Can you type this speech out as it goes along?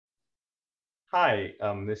Hi,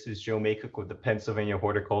 this is Joe Makuc with the Pennsylvania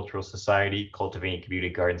Horticultural Society Cultivating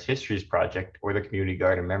Community Gardens Histories Project, or the Community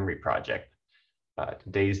Garden Memory Project.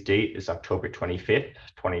 Today's date is October 25th,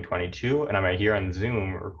 2022, and I'm right here on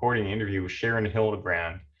Zoom recording an interview with Sharon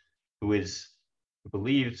Hildebrand, who is, I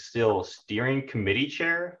believe, still steering committee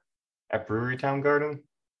chair at Brewerytown Garden.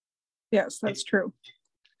 Yes, that's true.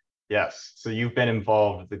 Yes, so you've been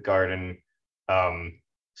involved with the garden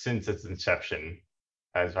since its inception,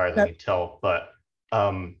 as far as I can tell. But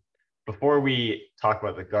before we talk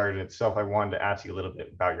about the garden itself, I wanted to ask you a little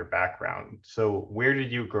bit about your background. So where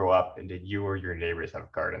did you grow up, and did you or your neighbors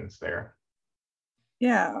have gardens there?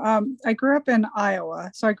 Yeah, I grew up in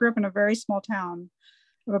Iowa. So I grew up in a very small town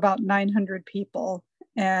of about 900 people.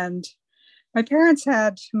 And my parents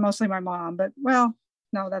had, mostly my mom, but well,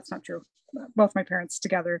 no, that's not true. Both my parents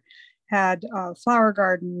together had flower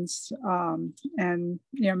gardens, and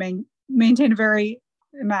maintained a very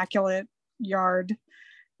immaculate yard.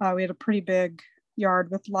 We had a pretty big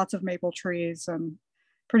yard with lots of maple trees and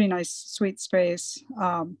pretty nice sweet space.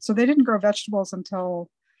 So they didn't grow vegetables until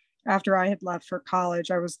after I had left for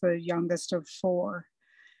college. I was the youngest of four.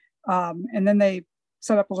 And then they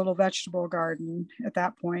set up a little vegetable garden at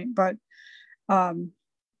that point. But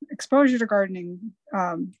exposure to gardening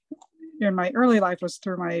in my early life was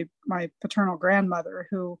through my paternal grandmother,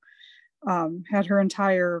 who had her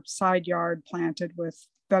entire side yard planted with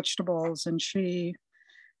vegetables, and she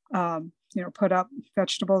put up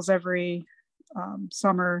vegetables every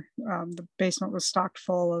summer. The basement was stocked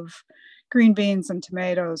full of green beans and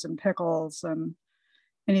tomatoes and pickles and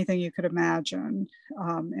anything you could imagine.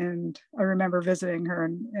 And I remember visiting her,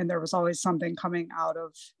 and there was always something coming out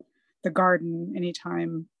of the garden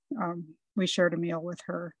anytime we shared a meal with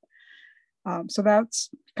her. So that's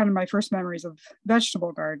kind of my first memories of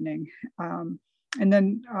vegetable gardening. And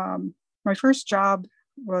then my first job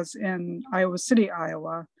was in Iowa City,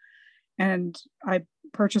 Iowa. And I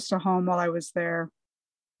purchased a home while I was there.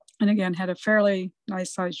 And again, had a fairly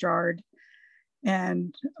nice sized yard,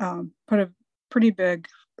 and put a pretty big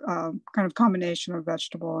kind of combination of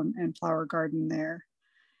vegetable and flower garden there.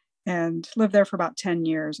 And lived there for about 10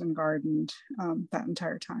 years and gardened that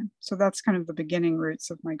entire time. So that's kind of the beginning roots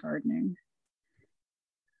of my gardening.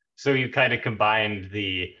 So you kind of combined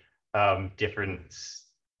the the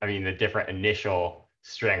different initial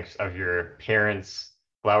strengths of your parents'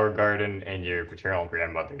 flower garden and your paternal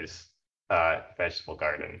grandmother's vegetable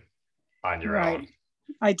garden on your own.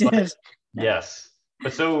 I did. But, yes.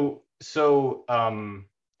 But so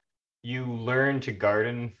you learned to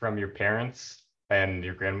garden from your parents and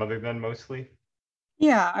your grandmother then mostly?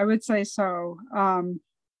 Yeah, I would say so.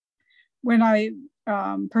 When I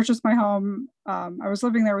purchased my home, I was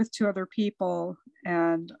living there with two other people,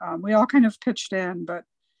 and we all kind of pitched in, but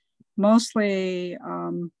mostly,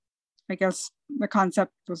 I guess the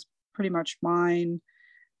concept was pretty much mine.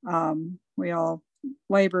 We all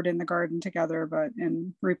labored in the garden together,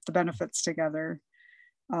 and reaped the benefits together.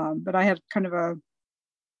 But I had kind of a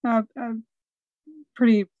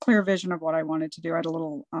pretty clear vision of what I wanted to do. I had a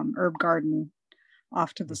little herb garden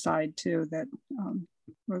off to the side too that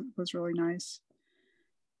was really nice.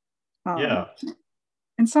 Yeah.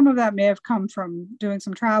 And some of that may have come from doing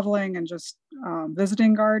some traveling and just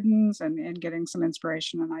visiting gardens and getting some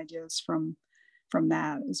inspiration and ideas from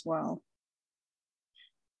that as well.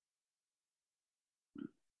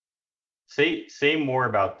 Say more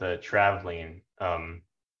about the traveling,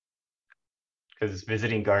 because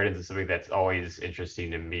visiting gardens is something that's always interesting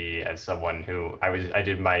to me as someone who I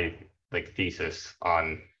did my thesis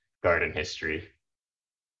on garden history.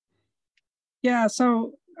 Yeah,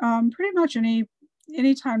 so pretty much any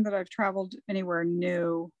time that I've traveled anywhere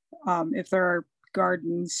new, if there are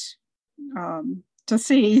gardens to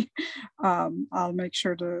see, I'll make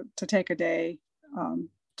sure to take a day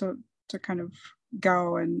to kind of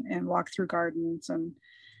go and walk through gardens. And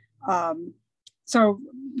so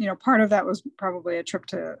part of that was probably a trip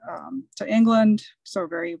to England, so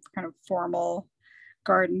very kind of formal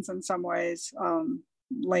gardens in some ways.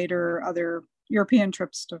 Later, other European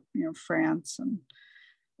trips to France and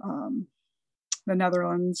the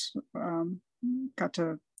Netherlands. Got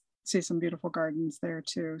to see some beautiful gardens there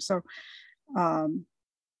too. So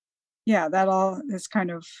yeah, that all is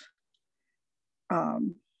kind of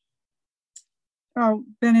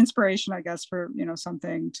been inspiration, I guess, for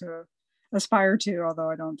something to aspire to, although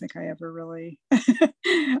I don't think I ever really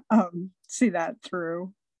see that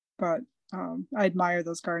through. But I admire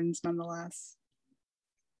those gardens nonetheless.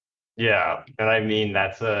 Yeah, and I mean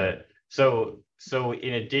so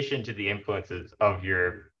in addition to the influences of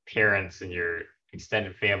your parents and your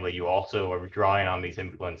extended family, you also are drawing on these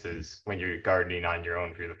influences when you're gardening on your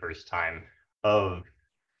own for the first time. of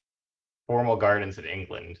formal gardens in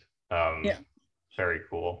England. Yeah. Very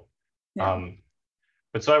cool. Yeah.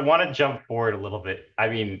 But so I want to jump forward a little bit. I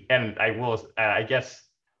mean, and I will, I guess,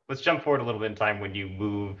 let's jump forward a little bit in time when you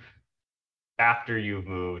move, after you've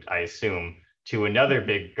moved, I assume, to another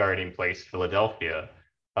big gardening place, Philadelphia.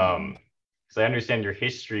 Mhm. So I understand your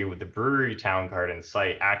history with the Brewerytown Garden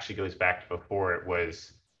site actually goes back to before it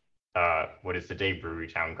was what is today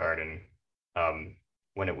Brewerytown Garden,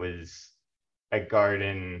 when it was a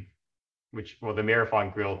garden which, well, the Marathon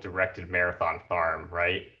Grill directed Marathon Farm,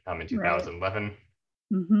 right, in Right. 2011,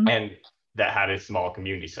 Hmm. and that had a small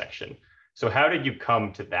community section. So how did you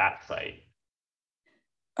come to that site?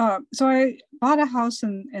 So I bought a house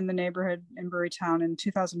in the neighborhood in Brewerytown in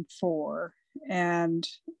 2004, and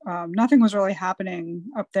nothing was really happening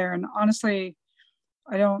up there. And honestly,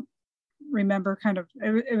 I don't remember kind of,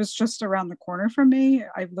 it was just around the corner from me.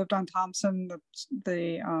 I lived on Thompson.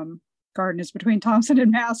 The garden is between Thompson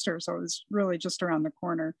and Master, so it was really just around the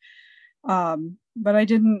corner. But I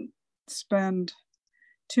didn't spend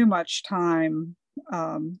too much time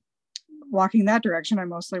walking that direction. I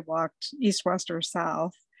mostly walked east, west, or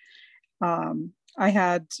south. I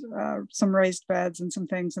had some raised beds and some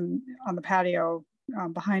things on the patio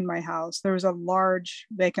behind my house. There was a large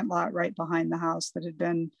vacant lot right behind the house that had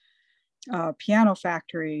been a piano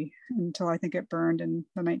factory until I think it burned in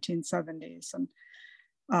the 1970s, and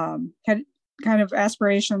had kind of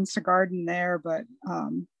aspirations to garden there, but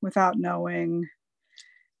without knowing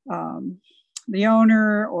the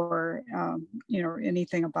owner or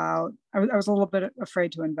anything about. I was a little bit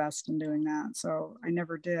afraid to invest in doing that, so I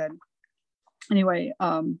never did. Anyway,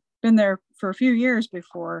 been there for a few years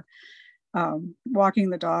before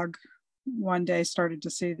walking the dog one day started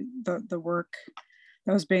to see the work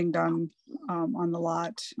that was being done on the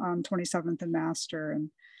lot on 27th and Master,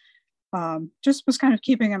 and just was kind of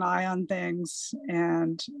keeping an eye on things.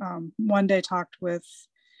 And one day talked with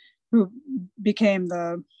who became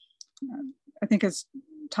I think his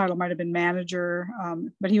title might have been manager,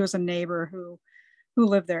 but he was a neighbor who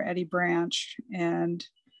lived there, Eddie Branch. And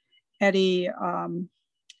Eddie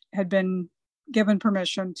had been given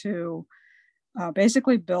permission to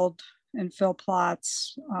basically build and fill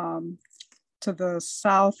plots to the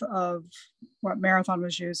south of what Marathon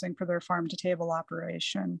was using for their farm to table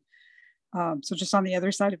operation. So just on the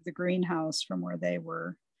other side of the greenhouse from where they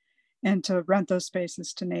were, and to rent those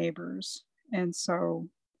spaces to neighbors. And so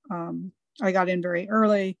I got in very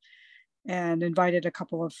early and invited a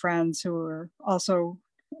couple of friends who were also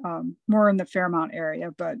more in the Fairmount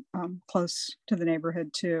area, but close to the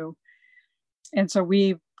neighborhood too. And so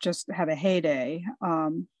we just had a heyday.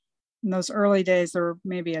 In those early days, there were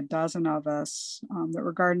maybe a dozen of us that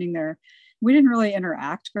were gardening there. We didn't really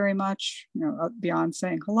interact very much, beyond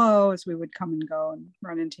saying hello as we would come and go and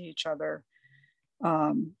run into each other.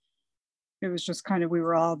 It was just kind of, we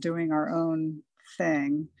were all doing our own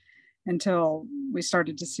thing until we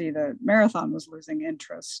started to see that Marathon was losing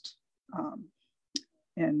interest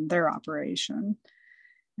in their operation.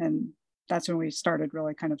 And that's when we started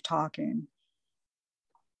really kind of talking.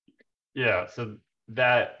 Yeah, so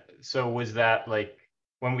was that like,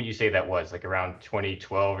 when would you say that was? Like around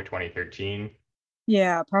 2012 or 2013?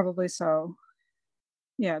 Yeah, probably so.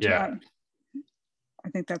 Yeah, Yeah. I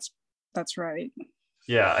think that's right.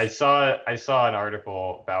 Yeah, I saw an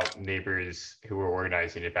article about neighbors who were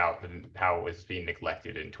organizing about how it was being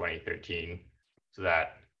neglected in 2013. So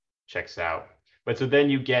that checks out. But so then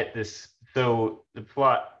you get this, so the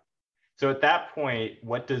plot, so at that point,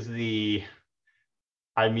 what does there's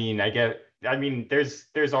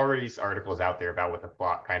already articles out there about what the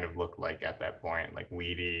plot kind of looked like at that point, like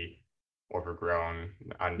weedy, overgrown,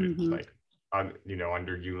 Mm-hmm.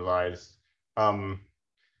 underutilized.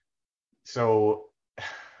 So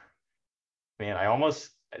man,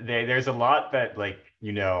 there's a lot that, like,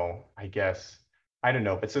 I guess, I don't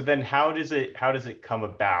know. But so then how does it come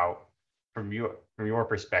about from your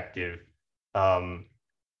perspective, um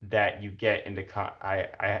that you get into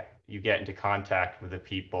contact with the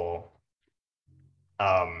people,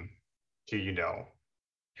 um to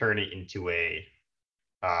turn it into a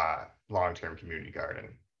long-term community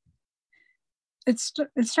garden? It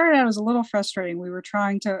started out as a little frustrating. We were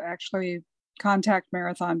trying to actually contact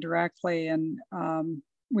Marathon directly, and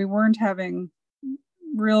we weren't having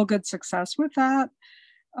real good success with that.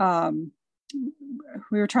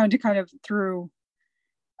 We were trying to kind of, through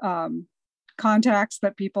contacts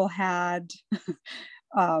that people had,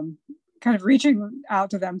 kind of reaching out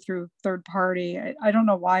to them through third party. I don't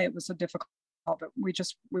know why it was so difficult, but we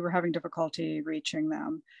were having difficulty reaching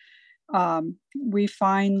them. We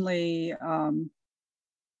finally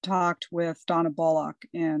talked with Donna Bullock,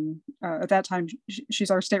 and at that time,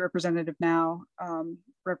 she's our state representative now,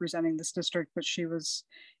 representing this district, but she was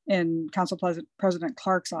in Council President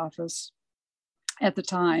Clark's office at the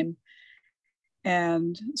time.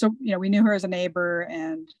 And so, we knew her as a neighbor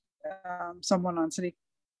and someone on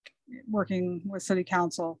working with city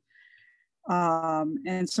council.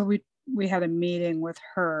 And so we had a meeting with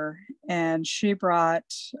her, and she brought,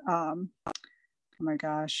 oh my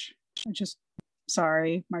gosh,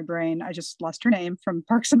 sorry, my brain, I just lost her name, from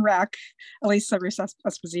Parks and Rec, Elisa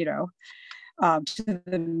Esposito, to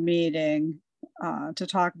the meeting to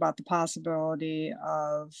talk about the possibility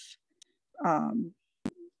of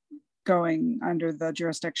going under the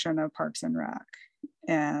jurisdiction of Parks and Rec.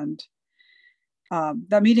 And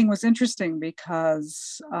that meeting was interesting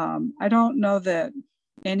because I don't know that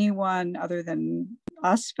anyone other than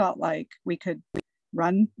us felt like we could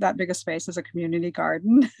run that big a space as a community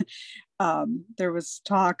garden. There was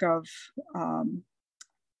talk of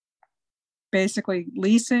basically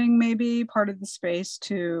leasing maybe part of the space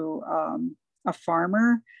to a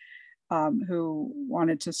farmer who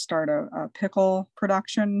wanted to start a pickle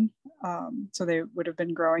production. So they would have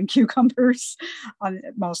been growing cucumbers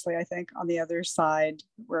mostly, I think, on the other side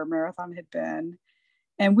where Marathon had been.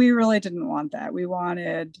 And we really didn't want that. We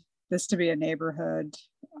wanted this to be a neighborhood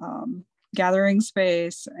gathering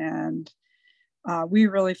space. And we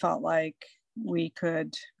really felt like we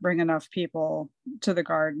could bring enough people to the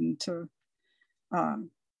garden to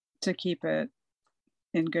keep it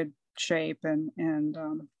in good shape and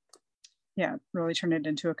yeah, really turn it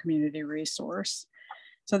into a community resource.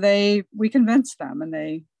 So we convinced them, and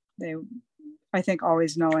they I think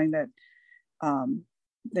always knowing that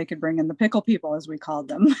they could bring in the pickle people, as we called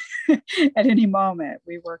them, at any moment.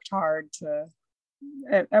 We worked hard to,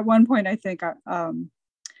 at one point, I think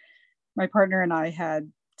my partner and I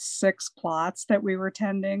had 6 plots that we were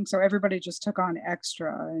tending. So everybody just took on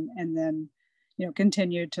extra and then,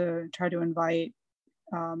 continued to try to invite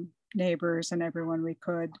neighbors and everyone we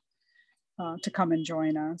could to come and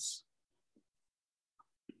join us.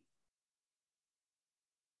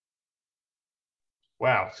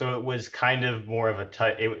 Wow. So it was kind of more of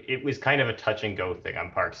it was kind of a touch and go thing on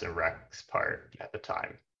Parks and Rec's part at the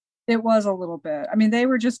time. It was a little bit. I mean, they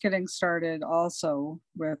were just getting started also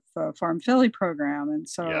with the FarmPhilly program. And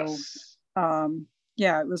so, yes.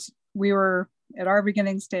 Yeah, we were at our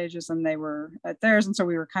beginning stages and they were at theirs. And so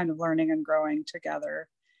we were kind of learning and growing together.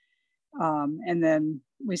 And then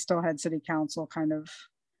we still had city council kind of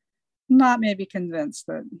not maybe convinced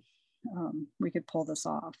that we could pull this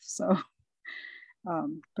off. So,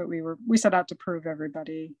 but we set out to prove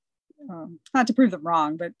everybody, not to prove them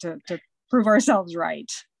wrong, but to prove ourselves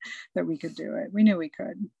right that we could do it. We knew we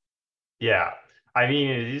could. Yeah. I mean,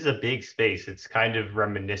 it is a big space. It's kind of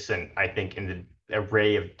reminiscent, I think, in the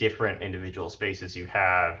array of different individual spaces you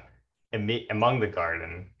have among the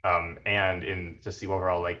garden and in just the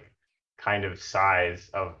overall kind of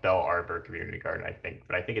size of Bell Arbor Community Garden, I think.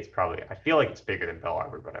 But I think I feel like it's bigger than Bell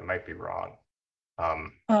Arbor, but I might be wrong.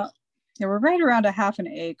 Yeah, we're right around a half an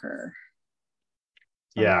acre.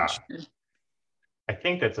 So yeah. Sure. I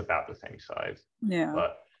think that's about the same size. Yeah.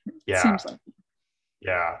 But yeah. Seems like.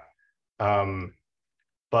 Yeah.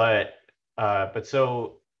 But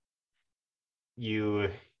so you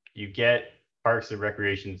get Parks and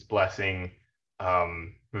Recreation's blessing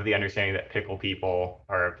with the understanding that pickle people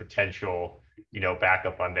are a potential,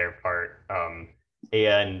 backup on their part.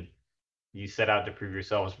 And you set out to prove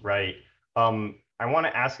yourselves right. I want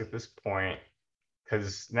to ask at this point,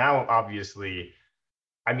 because now obviously,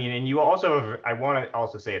 I mean, and you also I want to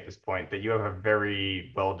also say at this point that you have a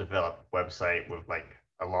very well-developed website with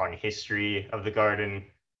a long history of the garden.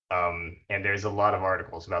 And there's a lot of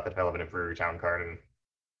articles about the development of Brewerytown Garden.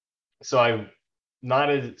 So I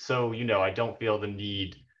don't feel the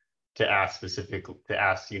need to ask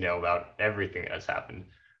about everything that has happened.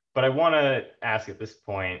 But I want to ask at this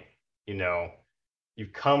point,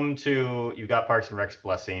 you've got Parks and Rec's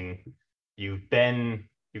blessing. You've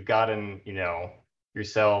gotten,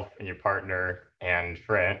 yourself and your partner and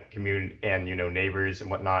friend, community, and, neighbors and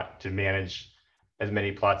whatnot to manage as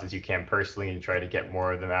many plots as you can personally and try to get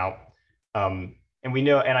more of them out. And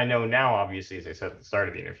I know now, obviously, as I said at the start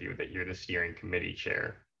of the interview, that you're the steering committee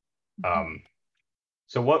chair. Mm-hmm.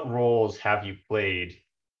 So what roles have you played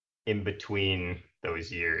in between those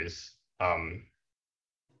years?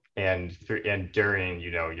 And during,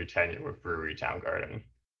 your tenure with Brewerytown Garden?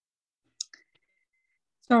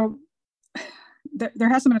 So there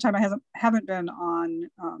hasn't been a time I haven't been on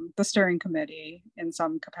the steering committee in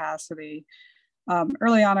some capacity.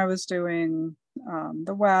 Early on, I was doing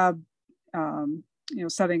the web,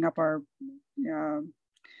 setting up our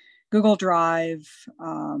Google Drive,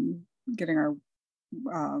 getting our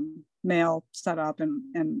mail set up, and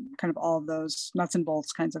kind of all of those nuts and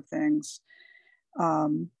bolts kinds of things.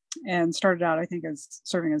 And started out, I think, as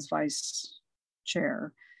serving as vice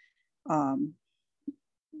chair.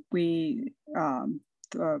 We,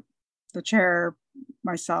 the chair,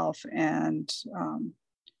 myself, and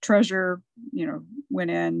treasurer,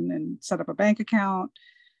 went in and set up a bank account,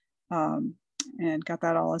 and got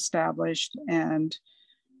that all established, and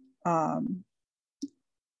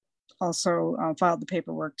also filed the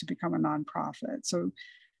paperwork to become a nonprofit. So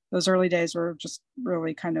those early days were just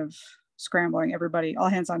really kind of scrambling, everybody, all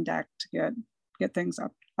hands on deck to get things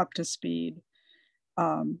up to speed.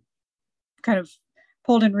 Kind of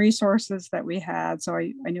pulled in resources that we had. So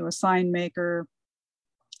I knew a sign maker.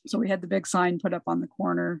 So we had the big sign put up on the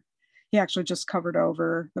corner. He actually just covered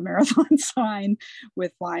over the marathon sign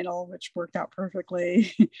with vinyl, which worked out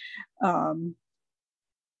perfectly.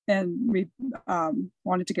 And we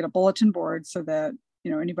wanted to get a bulletin board so that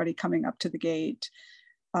anybody coming up to the gate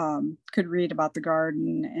could read about the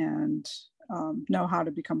garden and know how to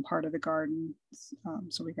become part of the garden.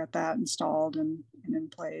 So we got that installed and in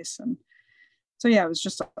place. And so, yeah, it was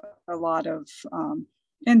just a lot of,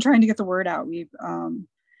 and trying to get the word out. We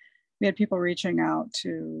had people reaching out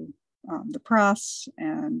to the press,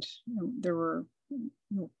 and there were,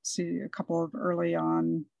 you'll see a couple of early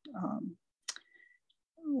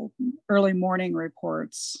morning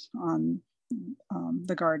reports on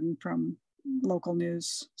the garden from local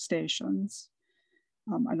news stations.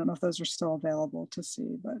 I don't know if those are still available to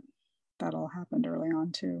see, but that all happened early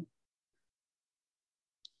on too.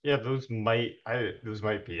 Yeah, those might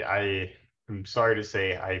be. I'm sorry to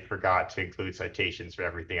say I forgot to include citations for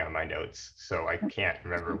everything on my notes, so I can't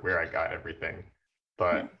remember where I got everything.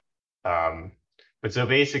 But but so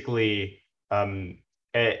basically,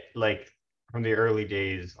 like from the early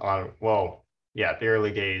days on, the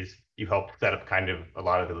early days, you helped set up kind of a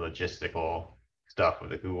lot of the logistical stuff with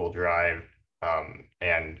the Google Drive,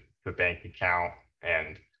 and the bank account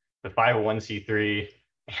and the 501c3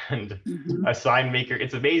 and a sign maker.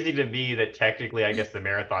 It's amazing to me that technically, I guess the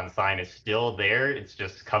marathon sign is still there. It's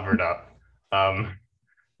just covered up.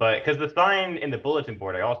 But because the sign and the bulletin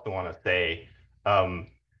board, I also want to say,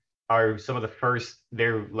 are some of the first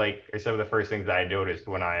things I noticed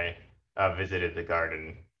when I visited the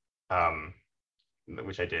garden,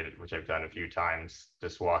 which I've done a few times,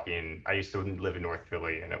 just walking. I used to live in North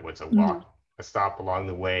Philly, and it was a stop along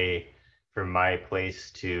the way from my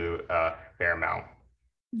place to Fairmount.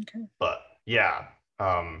 Okay. But yeah,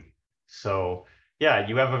 so yeah,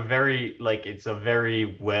 you have a very, it's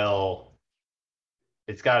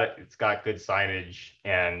got good signage,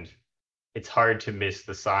 and it's hard to miss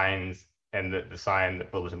the signs and the sign, the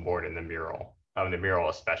bulletin board, and the mural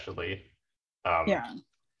especially. Yeah.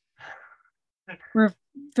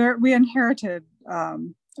 We inherited a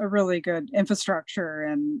really good infrastructure,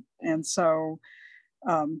 and so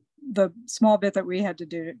the small bit that we had to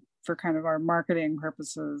do for kind of our marketing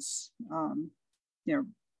purposes,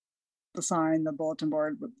 the sign, the bulletin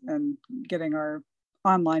board, and getting our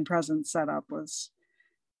online presence set up was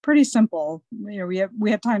pretty simple. We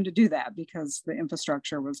had time to do that because the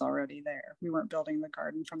infrastructure was already there. We weren't building the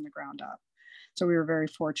garden from the ground up, so we were very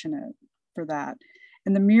fortunate for that.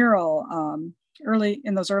 And the mural,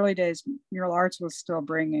 in those early days, Mural Arts was still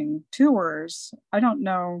bringing tours. I don't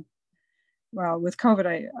know. Well, with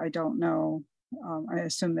COVID, I don't know. I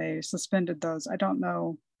assume they suspended those. I don't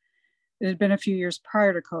know. It had been a few years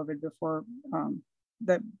prior to COVID before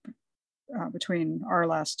between our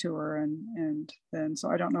last tour and then. So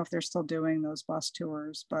I don't know if they're still doing those bus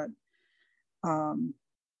tours, but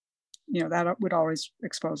that would always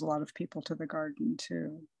expose a lot of people to the garden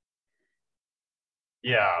too.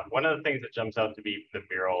 Yeah, one of the things that jumps out to me from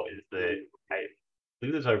the mural is I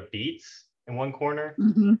believe those are beets in one corner,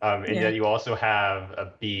 and yet you also have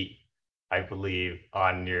a beet, I believe,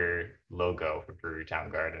 on your logo for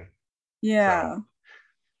Brewerytown Garden. Yeah.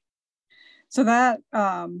 So that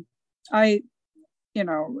I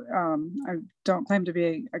don't claim to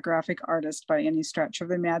be a graphic artist by any stretch of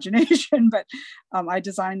the imagination, but I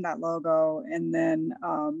designed that logo, and then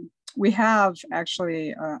we have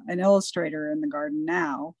actually an illustrator in the garden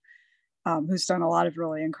now, who's done a lot of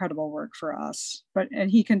really incredible work for us. And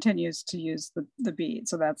he continues to use the bead,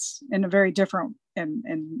 so that's in a very different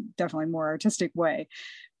and definitely more artistic way.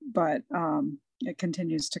 But it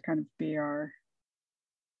continues to kind of be our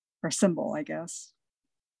symbol, I guess.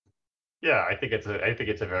 Yeah, I think it's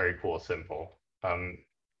a very cool symbol, and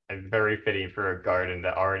very fitting for a garden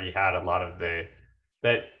that already had a lot of the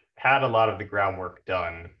groundwork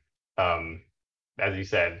done, as you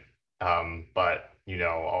said, but you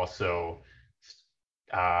know, also,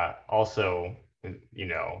 you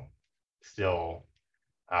know, still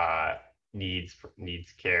uh, needs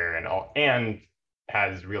care and all, and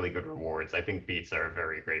has really good rewards. I think beets are a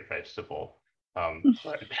very great vegetable.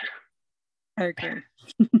 But I agree.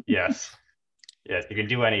 yes, yes, you can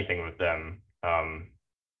do anything with them. I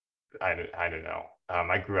don't know.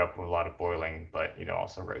 I grew up with a lot of boiling, but you know,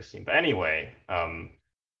 also roasting. But anyway,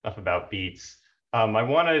 enough about beets. I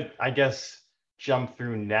want to, I guess, jump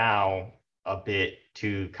through now a bit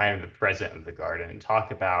to kind of the present of the garden and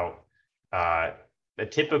talk about uh, a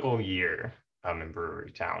typical year in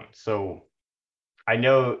Brewerytown. So I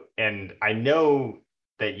know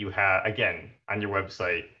that you have, again, on your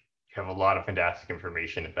website, you have a lot of fantastic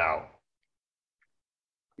information about,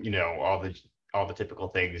 you know, all the typical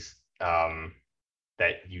things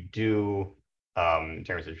that you do in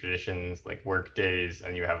terms of traditions, like work days,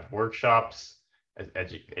 and you have workshops,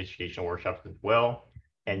 educational workshops as well.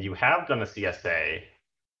 And you have done a CSA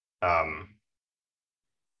um,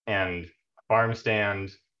 and farm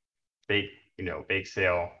stand, bake, you know, bake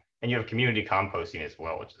sale, and you have community composting as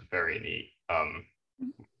well, which is very neat.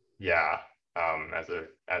 Yeah, as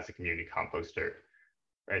a community composter,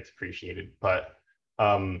 right, it's appreciated. But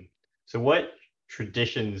so what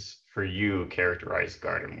traditions for you characterize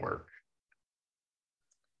garden work?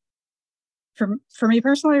 For me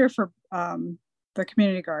personally, or for the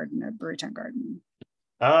community garden at Brewerytown Garden?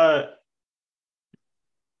 Uh,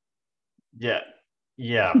 yeah,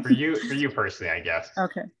 yeah, for you personally, I guess.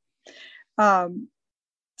 Okay.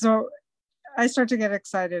 So I start to get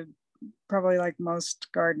excited, probably like most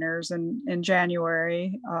gardeners, in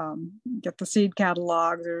January. Get the seed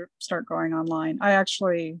catalogs or start going online. I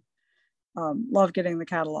actually love getting the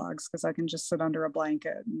catalogs because I can just sit under a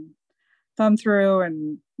blanket and thumb through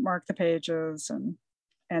and mark the pages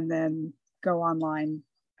and then go online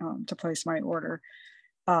to place my order.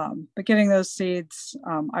 But getting those seeds,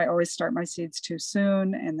 I always start my seeds too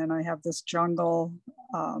soon, and then I have this jungle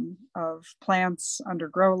of plants under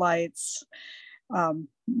grow lights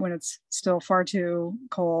when it's still far too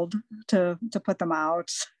cold to put them out.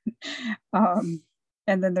 And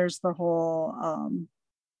then there's the whole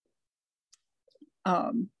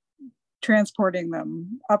transporting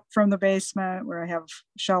them up from the basement where I have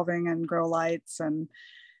shelving and grow lights and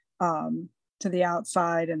to the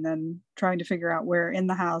outside, and then trying to figure out where in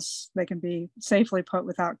the house they can be safely put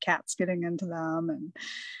without cats getting into them.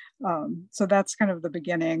 And so that's kind of the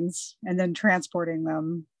beginnings, and then transporting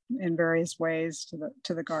them in various ways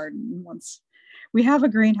to the garden. Once we have a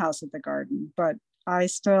greenhouse at the garden, but I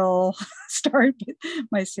still start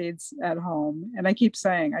my seeds at home. And I keep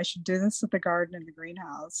saying I should do this at the garden and the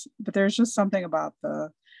greenhouse, but there's just something about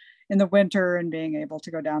in the winter and being able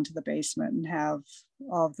to go down to the basement and have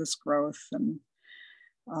all of this growth. And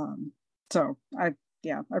so I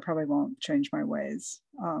probably won't change my ways.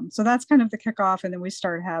 So that's kind of the kickoff. And then we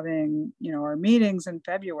start having, you know, our meetings in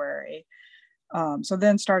February. So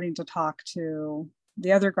then starting to talk to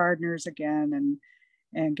the other gardeners again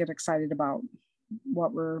and get excited about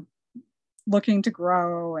what we're looking to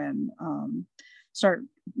grow, and start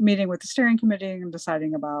meeting with the steering committee and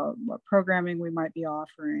deciding about what programming we might be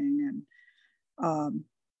offering. And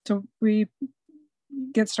so we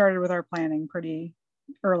get started with our planning pretty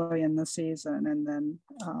early in the season, and then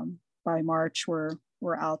by March we're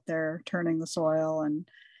out there turning the soil and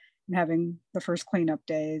having the first cleanup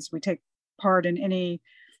days. We take part in any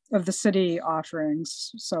of the city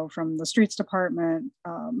offerings, so from the streets department,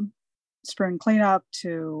 spring cleanup,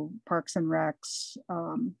 to Parks and Recs,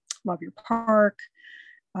 Love Your Park.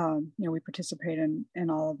 You know, we participate in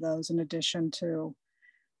all of those in addition to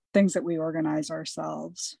things that we organize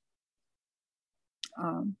ourselves.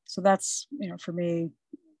 So that's, you know, for me,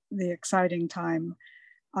 the exciting time.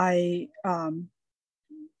 I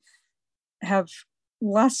have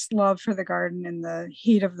less love for the garden in the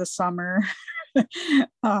heat of the summer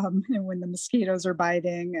and when the mosquitoes are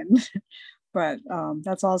biting, but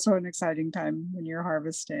that's also an exciting time when you're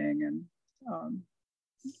harvesting, and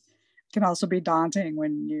can also be daunting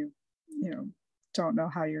when you don't know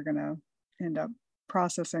how you're going to end up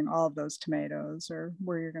processing all of those tomatoes or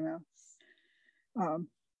where you're going to.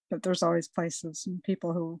 But there's always places and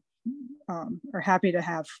people who are happy to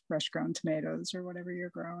have fresh grown tomatoes or whatever you're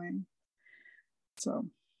growing. So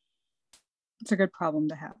it's a good problem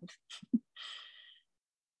to have.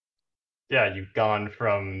 Yeah, you've gone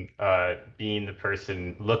from being the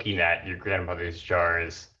person looking at your grandmother's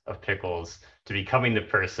jars of pickles to becoming the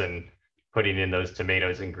person putting in those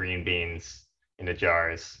tomatoes and green beans in the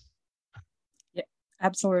jars. Yeah,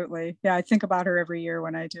 absolutely. Yeah, I think about her every year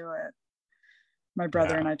when I do it. My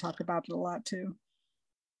brother and I talk about it a lot too.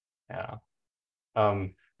 Yeah.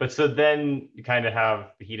 But so then you kind of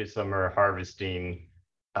have the heat of summer harvesting.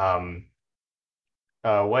 Um,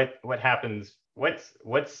 what happens?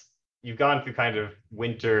 What's you've gone through kind of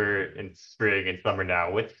winter and spring and summer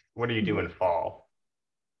now. What are you doing fall?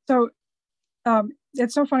 So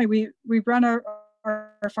it's so funny. We run our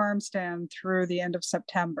farm stand through the end of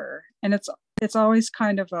September, and it's always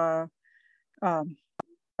kind of um,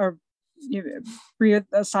 a breathe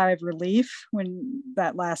a sigh of relief when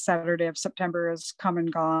that last Saturday of September has come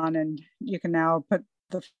and gone, and you can now put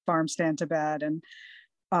the farm stand to bed. And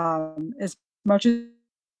as much as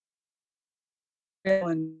we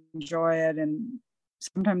enjoy it, and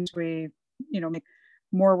sometimes we, make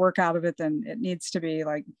more work out of it than it needs to be.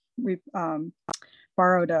 Like we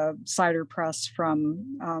borrowed a cider press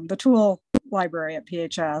from the tool library at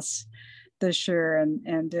PHS this year,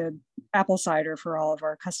 and did apple cider for all of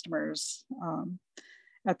our customers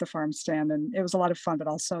at the farm stand, and it was a lot of fun, but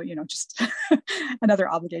also just another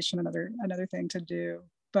obligation, another thing to do.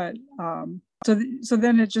 But so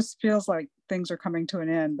then it just feels like things are coming to an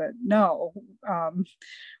end. But no,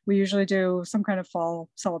 we usually do some kind of fall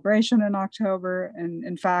celebration in October, and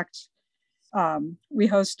in fact, we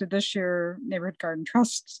hosted this year Neighborhood Garden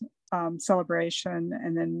Trust celebration,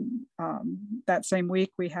 and then that same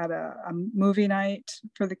week we had a movie night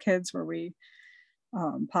for the kids where we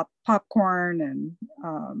popped popcorn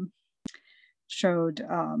and showed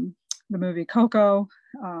the movie Coco,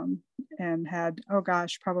 and had, oh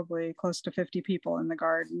gosh, probably close to 50 people in the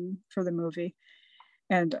garden for the movie.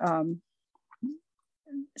 And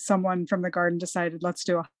someone from the garden decided, let's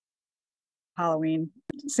do a Halloween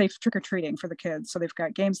safe trick-or-treating for the kids. So they've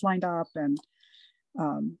got games lined up, and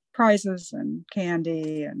prizes and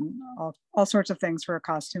candy and all sorts of things for a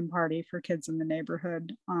costume party for kids in the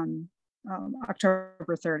neighborhood on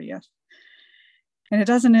October 30th. And it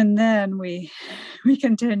doesn't end then. We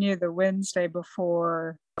continue the Wednesday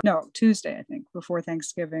before, no, Tuesday, I think, before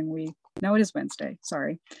Thanksgiving. No, it is Wednesday,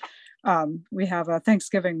 sorry. We have a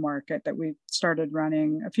Thanksgiving market that we started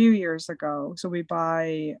running a few years ago. So we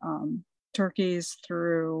buy turkeys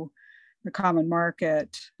through the common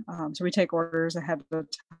market. So we take orders ahead of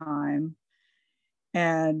time.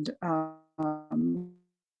 And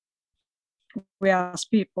we ask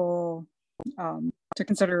people to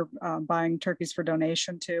consider buying turkeys for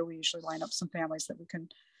donation too. We usually line up some families that we can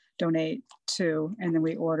donate to, and then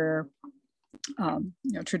we order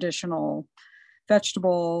traditional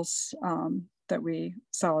vegetables that we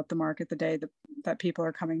sell at the market the day that people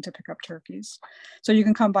are coming to pick up turkeys. So you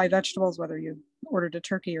can come buy vegetables whether you ordered a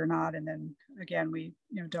turkey or not, and then again we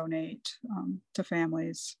donate to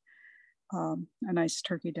families a nice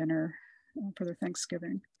turkey dinner for their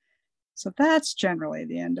Thanksgiving. So that's generally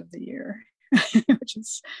the end of the year, which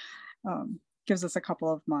is gives us a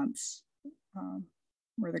couple of months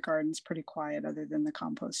where the garden's pretty quiet other than the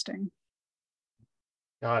composting.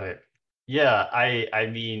 Got it. Yeah, I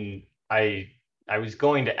mean, I was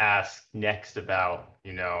going to ask next about,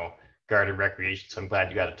 garden recreation, so I'm glad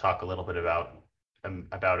you got to talk a little bit about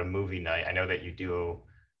a movie night. I know that you do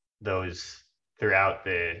those throughout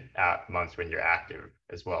the months when you're active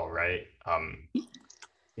as well, right?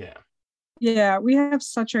 Yeah. Yeah, we have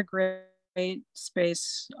such a great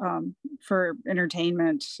space for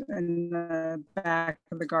entertainment in the back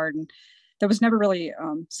of the garden that was never really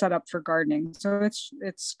set up for gardening. So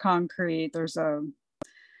it's concrete. There's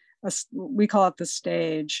we call it the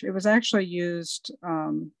stage. It was actually used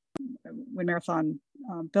when Marathon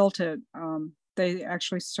built it. They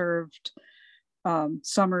actually served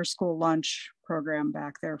summer school lunch program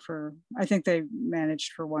back there for, I think they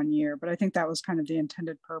managed for 1 year, but I think that was kind of the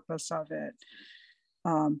intended purpose of it.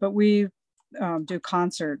 But we do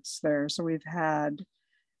concerts there. So we've had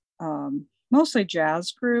mostly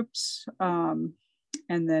jazz groups and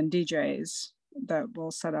then DJs that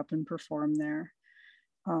will set up and perform there.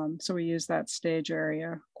 So we use that stage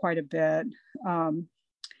area quite a bit.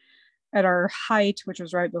 At our height, which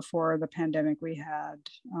was right before the pandemic, we had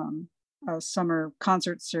a summer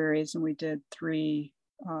concert series, and we did 3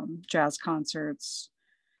 jazz concerts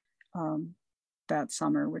that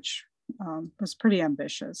summer, which was pretty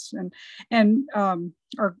ambitious. And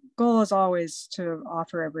our goal is always to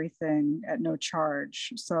offer everything at no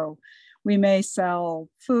charge. So we may sell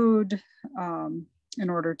food in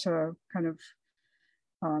order to kind of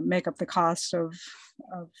make up the cost of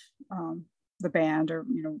the band, or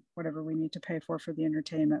whatever we need to pay for the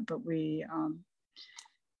entertainment. But we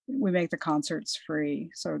make the concerts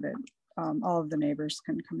free so that all of the neighbors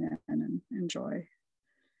can come in and enjoy.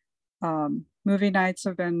 Movie nights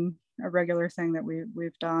have been a regular thing that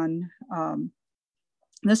we've done.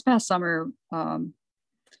 This past summer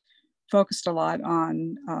focused a lot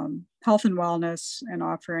on health and wellness and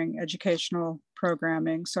offering educational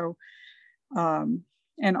programming. So,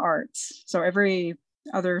 and arts. So every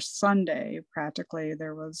other Sunday, practically,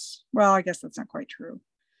 there was, well, I guess that's not quite true.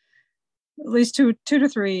 At least two to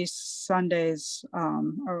three Sundays a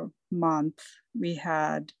month, we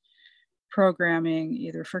had programming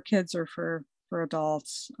either for kids or for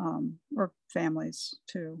adults or families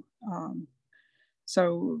too.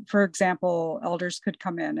 So for example, elders could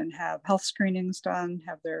come in and have health screenings done,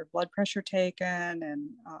 have their blood pressure taken, and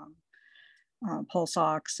pulse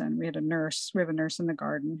ox. And we have a nurse in the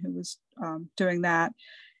garden who was doing that.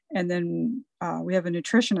 And then we have a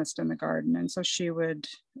nutritionist in the garden. And so she would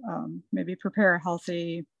maybe prepare a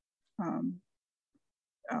healthy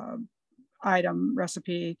item,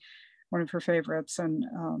 recipe, one of her favorites, and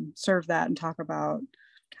serve that and talk about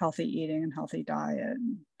healthy eating and healthy diet.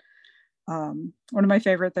 One of my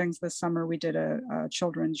favorite things this summer, we did a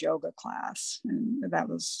children's yoga class, and that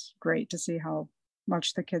was great to see how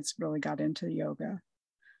much the kids really got into yoga.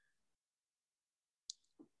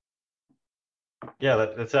 Yeah,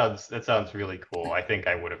 that sounds really cool. I think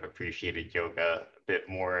I would have appreciated yoga a bit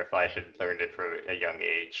more if I had learned it from a young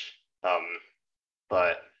age.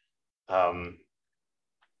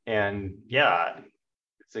 And yeah,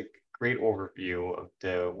 it's a great overview of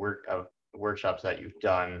the workshops that you've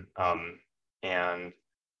done.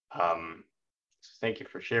 So thank you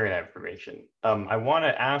for sharing that information. I want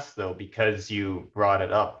to ask though, because you brought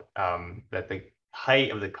it up, that the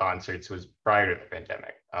height of the concerts was prior to the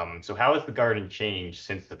pandemic. So how has the garden changed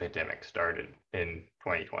since the pandemic started in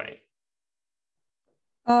 2020?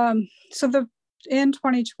 In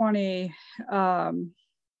 2020,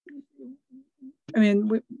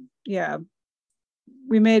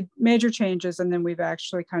 we made major changes, and then we've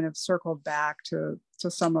actually kind of circled back to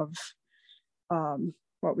some of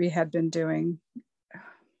what we had been doing.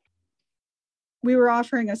 We were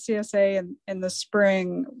offering a CSA in the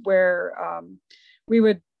spring where we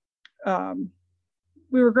were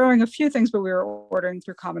growing a few things, but we were ordering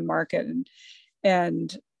through Common Market,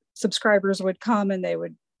 and subscribers would come, and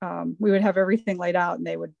we would have everything laid out, and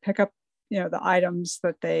they would pick up, the items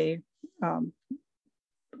that they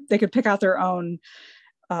could pick out their own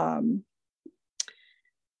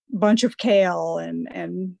bunch of kale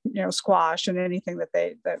and squash and anything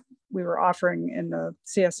that we were offering in the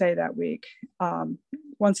CSA that week.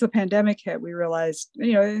 Once the pandemic hit, we realized,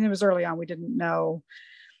 and it was early on, we didn't know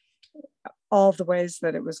all of the ways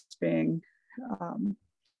that it was being,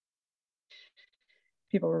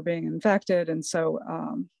 people were being infected. And so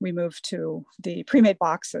we moved to the pre-made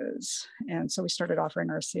boxes. And so we started offering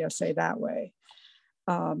our CSA that way.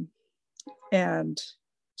 And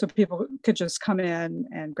so people could just come in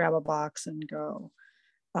and grab a box and go.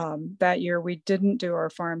 That year we didn't do our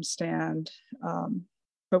farm stand,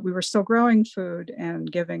 but we were still growing food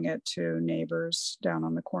and giving it to neighbors down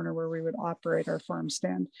on the corner where we would operate our farm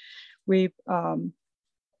stand. We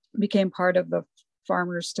became part of the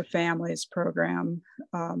Farmers to Families program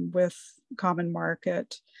with Common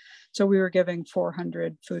Market. So we were giving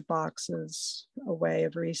 400 food boxes away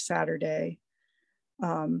every Saturday.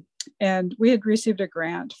 And we had received a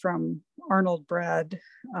grant from Arnold Bread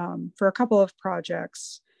for a couple of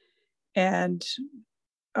projects. And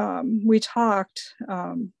we talked,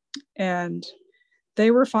 and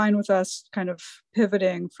they were fine with us kind of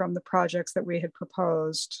pivoting from the projects that we had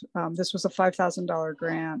proposed. This was a $5,000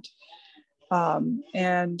 grant.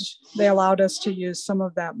 And they allowed us to use some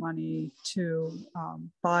of that money to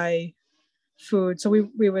buy food. So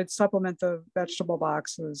we would supplement the vegetable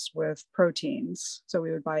boxes with proteins. So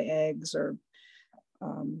we would buy eggs or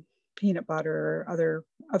peanut butter,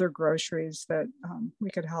 other groceries that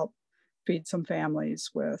we could help feed some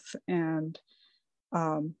families with. And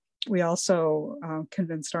we also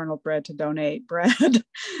convinced Arnold Bread to donate bread.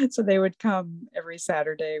 So they would come every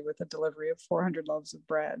Saturday with a delivery of 400 loaves of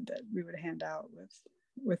bread that we would hand out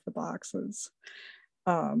with the boxes.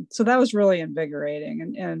 So that was really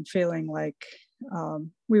invigorating and feeling like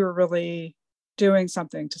we were really doing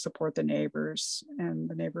something to support the neighbors and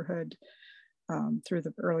the neighborhood through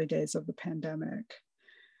the early days of the pandemic.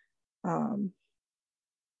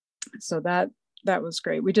 So that was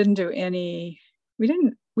great. We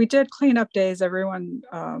did cleanup days. Everyone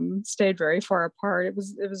stayed very far apart. It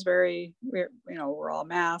was very, we're all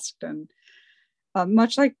masked, and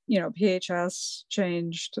much like, PHS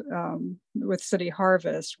changed with City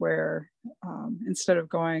Harvest, where instead of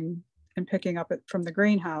going and picking up it from the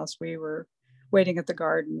greenhouse, we were waiting at the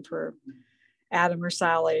garden for Adam or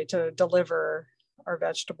Sally to deliver our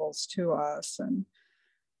vegetables to us. And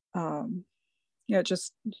it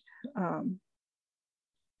just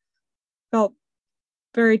felt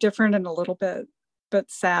very different and a little bit but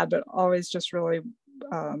sad, but always just really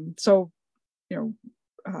so,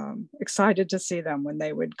 excited to see them when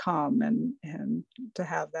they would come, and to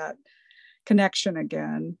have that connection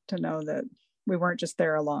again, to know that we weren't just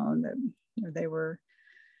there alone, that they were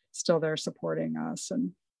still there supporting us.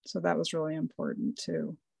 And so that was really important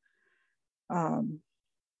too.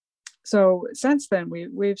 So since then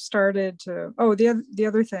we've started to, the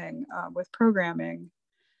other thing with programming,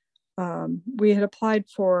 we had applied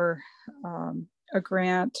for a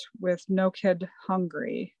grant with No Kid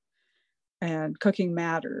Hungry and Cooking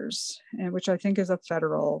Matters, and which I think is a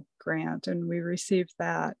federal grant, and we received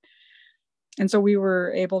that. And so we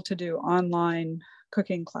were able to do online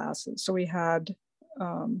cooking classes. So we had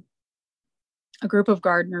a group of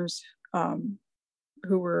gardeners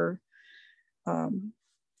who were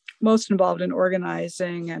most involved in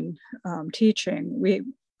organizing and teaching. We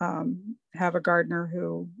have a gardener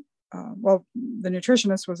who, the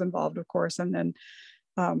nutritionist was involved, of course, and then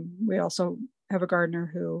we also have a gardener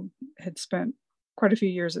who had spent quite a few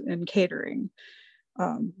years in catering.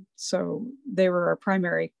 So they were our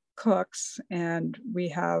primary cooks, and we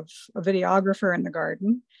have a videographer in the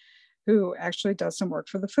garden who actually does some work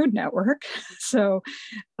for the Food Network. So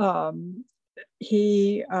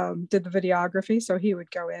he did the videography, so he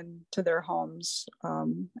would go into their homes,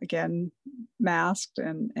 again, masked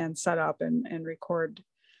and set up and record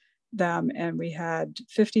them. And we had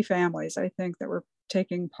 50 families, I think, that were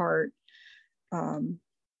taking part,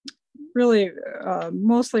 really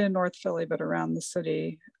mostly in North Philly, but around the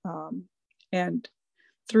city. And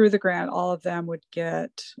through the grant, all of them would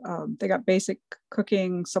get, they got basic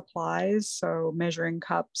cooking supplies, so measuring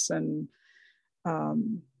cups and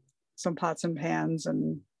some pots and pans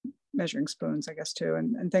and measuring spoons, I guess, too,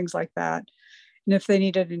 and things like that. And if they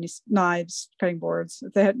needed any knives, cutting boards,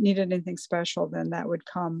 if they had needed anything special, then that would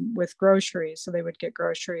come with groceries. So they would get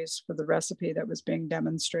groceries for the recipe that was being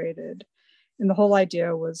demonstrated. And the whole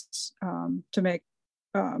idea was to make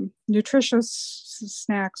nutritious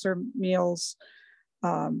snacks or meals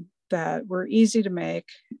that were easy to make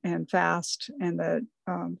and fast, and that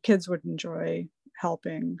kids would enjoy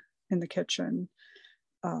helping in the kitchen.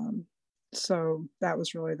 So that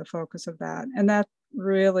was really the focus of that. And that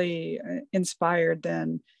really inspired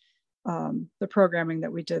then the programming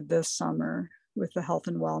that we did this summer with the health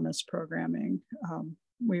and wellness programming.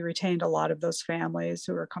 We retained a lot of those families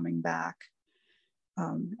who are coming back,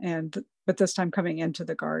 but this time coming into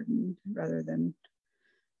the garden rather than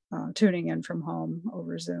tuning in from home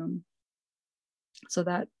over Zoom. So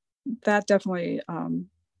that definitely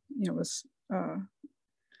was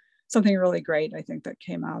something really great, I think, that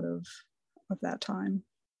came out of that time.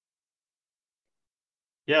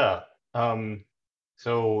 Yeah.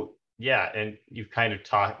 So yeah, and you've kind of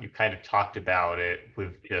talked about it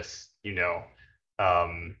with just,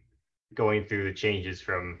 going through the changes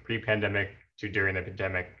from pre-pandemic to during the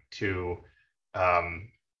pandemic to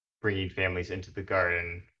bringing families into the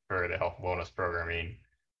garden for the health and wellness programming.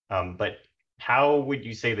 But how would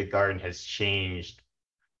you say the garden has changed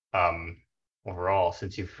overall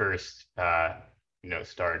since you first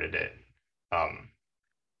started it?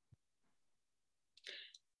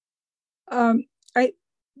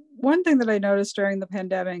 One thing that I noticed during the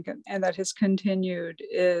pandemic and that has continued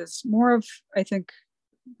is more of, I think,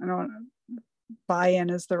 I don't know,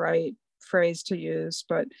 buy-in is the right phrase to use,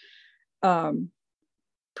 but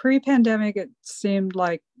pre-pandemic, it seemed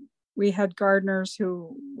like we had gardeners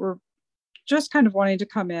who were just kind of wanting to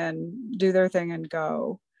come in, do their thing and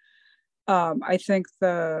go. I think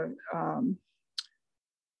the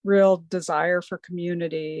real desire for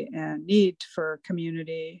community and need for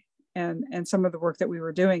community and some of the work that we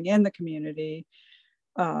were doing in the community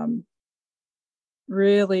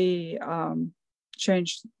really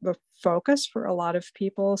changed the focus for a lot of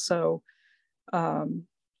people. So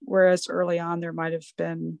whereas early on there might have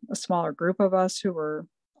been a smaller group of us who were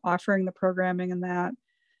offering the programming and that,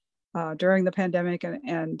 during the pandemic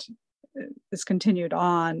and it's continued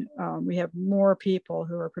on, we have more people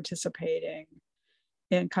who are participating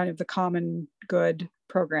in kind of the common good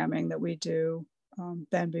programming that we do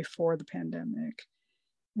than before the pandemic.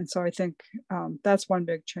 And so I think that's one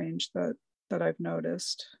big change that I've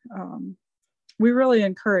noticed. We really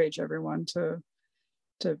encourage everyone to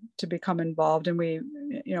become involved, and we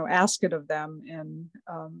ask it of them in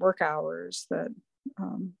work hours that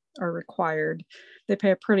are required. They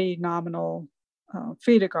pay a pretty nominal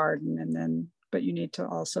fee to garden, but you need to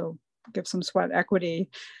also give some sweat equity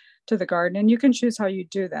to the garden, and you can choose how you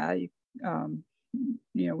do that.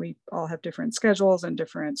 We all have different schedules and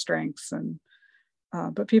different strengths,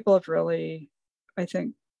 but people have really, I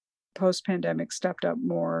think, post-pandemic stepped up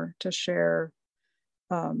more to share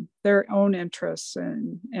their own interests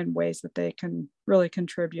and ways that they can really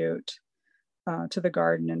contribute to the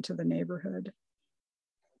garden and to the neighborhood.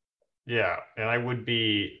 Yeah, and I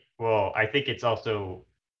think it's also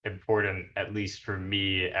important, at least for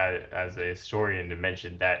me as a historian, to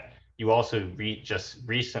mention that you also just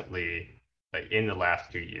recently, like in the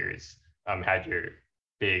last 2 years, had your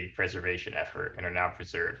big preservation effort and are now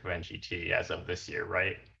preserved for NGT as of this year,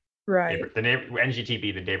 right? Right. NGT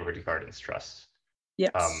be the Neighborhood Gardens Trust.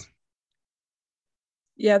 Yes.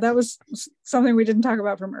 Yeah, that was something we didn't talk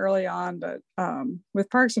about from early on, but with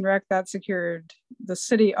Parks and Rec, that secured the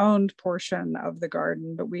city-owned portion of the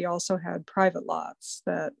garden, but we also had private lots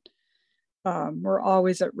that were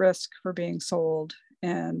always at risk for being sold,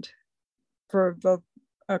 and for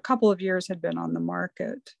a couple of years had been on the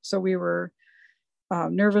market. So we were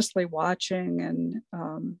nervously watching,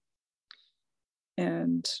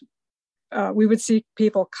 and we would see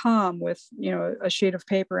people come with, a sheet of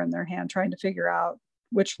paper in their hand, trying to figure out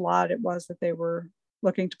which lot it was that they were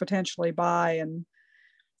looking to potentially buy, and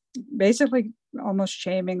basically almost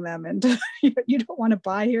shaming them into, you don't want to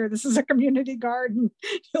buy here. This is a community garden.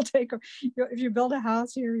 If you build a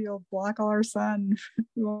house here, you'll block all our sun.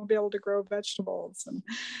 We won't be able to grow vegetables.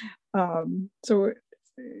 And so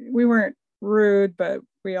we weren't rude, but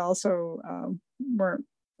we also weren't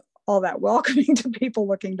all that welcoming to people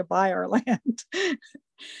looking to buy our land.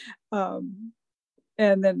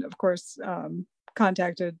 And then, of course,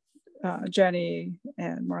 contacted Jenny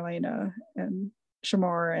and Marlena and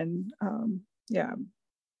Shamor, and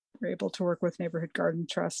we're able to work with Neighborhood Garden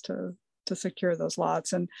Trust to secure those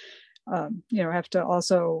lots. And have to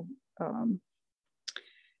also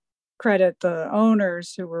credit the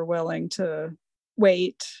owners who were willing to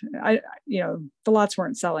wait. The lots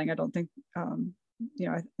weren't selling. I don't think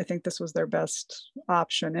I think this was their best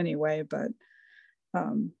option anyway, but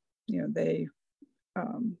they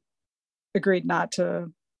agreed not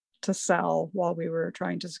to sell while we were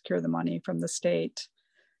trying to secure the money from the state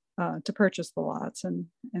to purchase the lots, and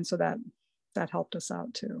so that helped us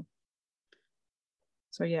out too.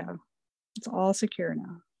 So yeah, it's all secure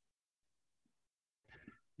now.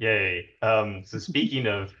 Yay! So speaking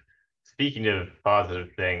of positive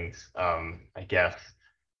things, I guess,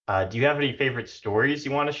 do you have any favorite stories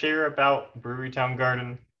you want to share about Brewerytown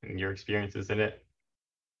Garden and your experiences in it?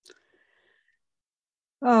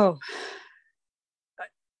 Oh.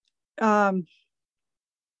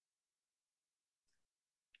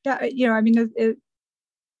 Yeah, I mean,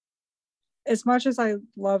 as much as I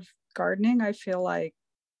love gardening, I feel like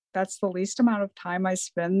that's the least amount of time I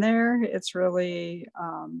spend there. It's really,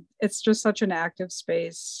 it's just such an active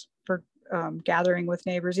space for gathering with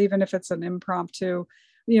neighbors, even if it's an impromptu.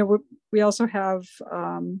 We also have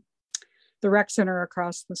the rec center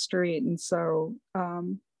across the street, and so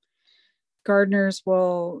gardeners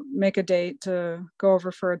will make a date to go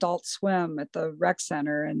over for adult swim at the rec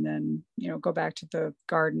center, and then go back to the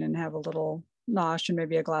garden and have a little nosh and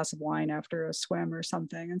maybe a glass of wine after a swim or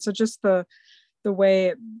something. And so just the way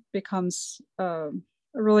it becomes a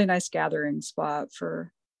really nice gathering spot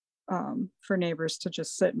for neighbors to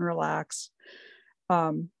just sit and relax.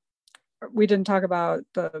 We didn't talk about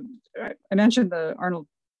I mentioned the Arnold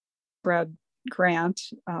Bread grant.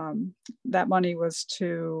 That money was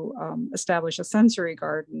to establish a sensory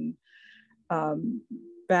garden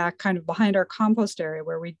back kind of behind our compost area,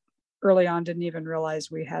 where we early on didn't even realize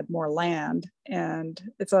we had more land. And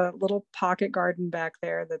it's a little pocket garden back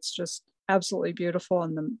there that's just absolutely beautiful.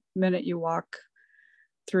 And the minute you walk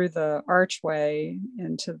through the archway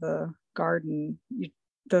into the garden,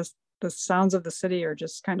 the sounds of the city are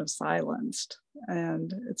just kind of silenced,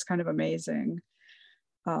 and it's kind of amazing.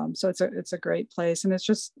 So it's a great place, and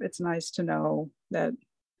it's nice to know that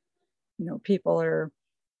people are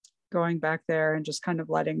going back there and just kind of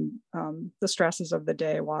letting the stresses of the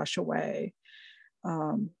day wash away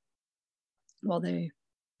while they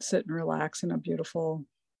sit and relax in a beautiful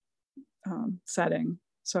setting.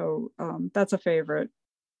 So that's a favorite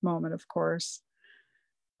moment, of course.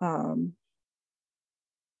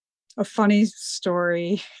 A funny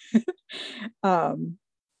story.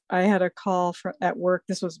 I had a call at work.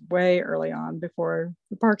 This was way early on, before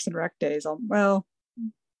the Parks and Rec days. Well,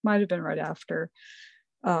 might have been right after,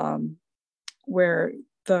 where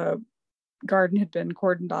the garden had been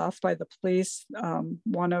cordoned off by the police.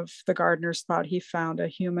 One of the gardeners thought he found a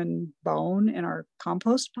human bone in our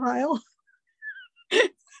compost pile.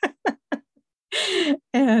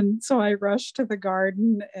 And so I rushed to the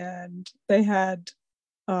garden, and they had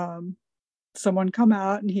someone come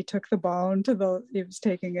out, and he took the bone he was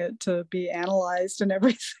taking it to be analyzed and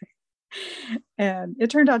everything. And it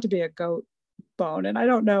turned out to be a goat bone. And I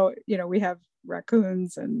don't know, we have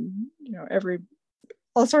raccoons and,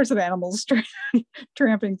 all sorts of animals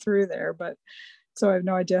tramping through there. But so I have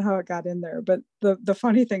no idea how it got in there. But the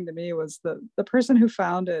funny thing to me was the person who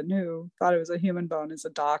found it and who thought it was a human bone is a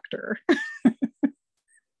doctor.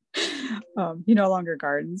 He no longer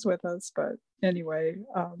gardens with us, but anyway,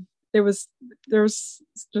 there was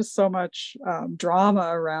just so much drama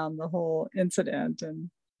around the whole incident, and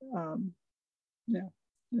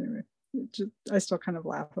anyway, I still kind of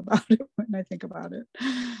laugh about it when I think about it.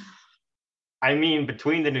 I mean,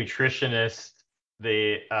 between the nutritionist,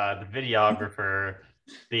 the videographer,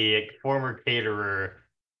 the former caterer,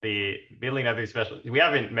 the billing other specialists, we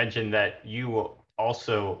haven't mentioned that you're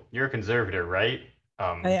a conservator, right?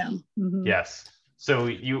 I am. Mm-hmm. Yes. So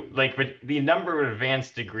you with the number of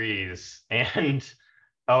advanced degrees and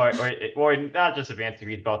or not just advanced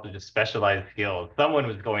degrees, but also just specialized skills. Someone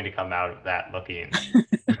was going to come out of that looking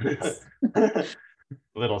a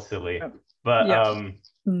little silly, but on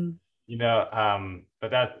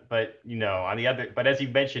the other, but as you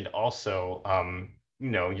mentioned also,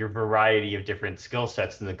 your variety of different skill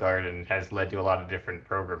sets in the garden has led to a lot of different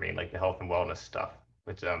programming, like the health and wellness stuff,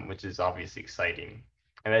 which is obviously exciting.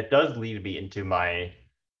 And that does lead me into my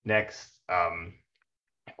next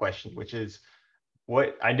question, which is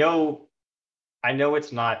what I know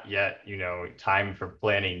it's not yet, time for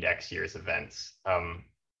planning next year's events,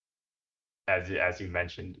 as you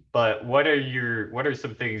mentioned, but what are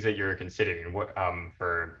some things that you're considering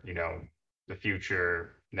for, the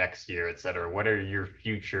future next year, et cetera? What are your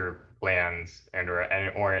future plans or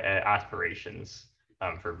aspirations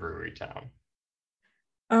for Brewerytown?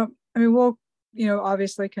 We'll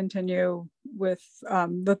obviously continue with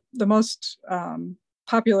the most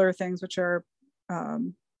popular things, which are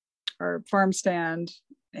our farm stand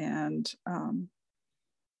and kind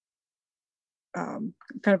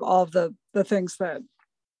of all of the things that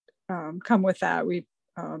come with that. We've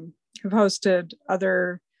hosted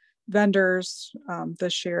other vendors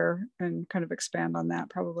this year and kind of expand on that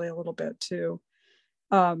probably a little bit too.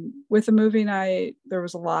 With the movie night, there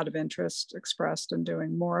was a lot of interest expressed in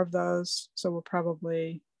doing more of those. So we'll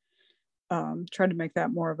probably try to make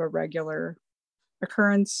that more of a regular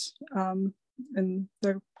occurrence in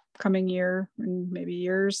the coming year and maybe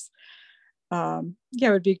years. It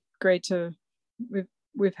would be great to,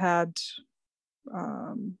 we've had,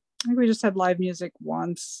 I think we just had live music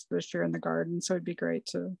once this year in the garden. So it'd be great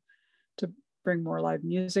to bring more live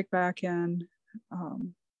music back in.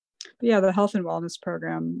 The health and wellness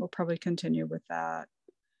program will probably continue with that.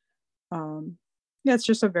 It's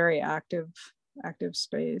just a very active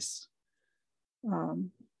space.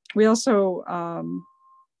 We also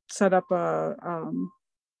set up a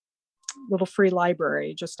little free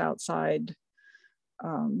library just outside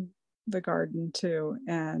the garden too.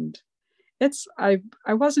 And I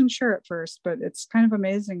wasn't sure at first, but it's kind of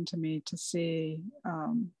amazing to me to see,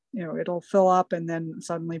 it'll fill up and then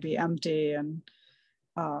suddenly be empty. And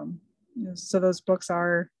so those books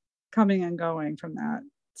are coming and going from that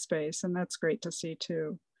space, and that's great to see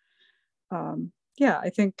too. I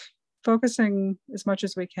think focusing as much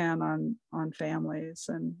as we can on families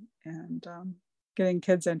and getting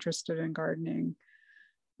kids interested in gardening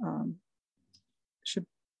should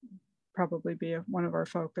probably be one of our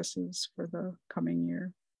focuses for the coming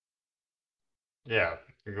year. Yeah,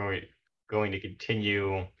 you're going to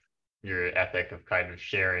continue your ethic of kind of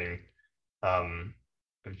sharing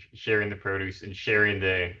the produce and sharing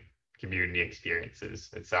the community experiences,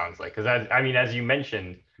 it sounds like. Because as you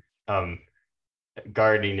mentioned,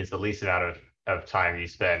 gardening is the least amount of time you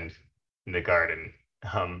spend in the garden.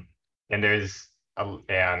 I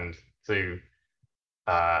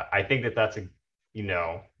think that's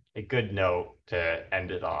a good note to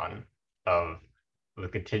end it on, of the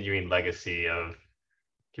continuing legacy of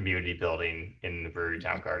community building in the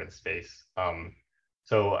Brewerytown Garden space.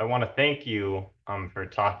 So I want to thank you for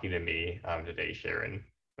talking to me today, Sharon.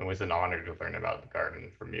 It was an honor to learn about the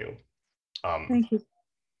garden from you. Thank you.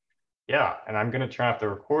 Yeah, and I'm going to turn off the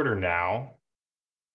recorder now.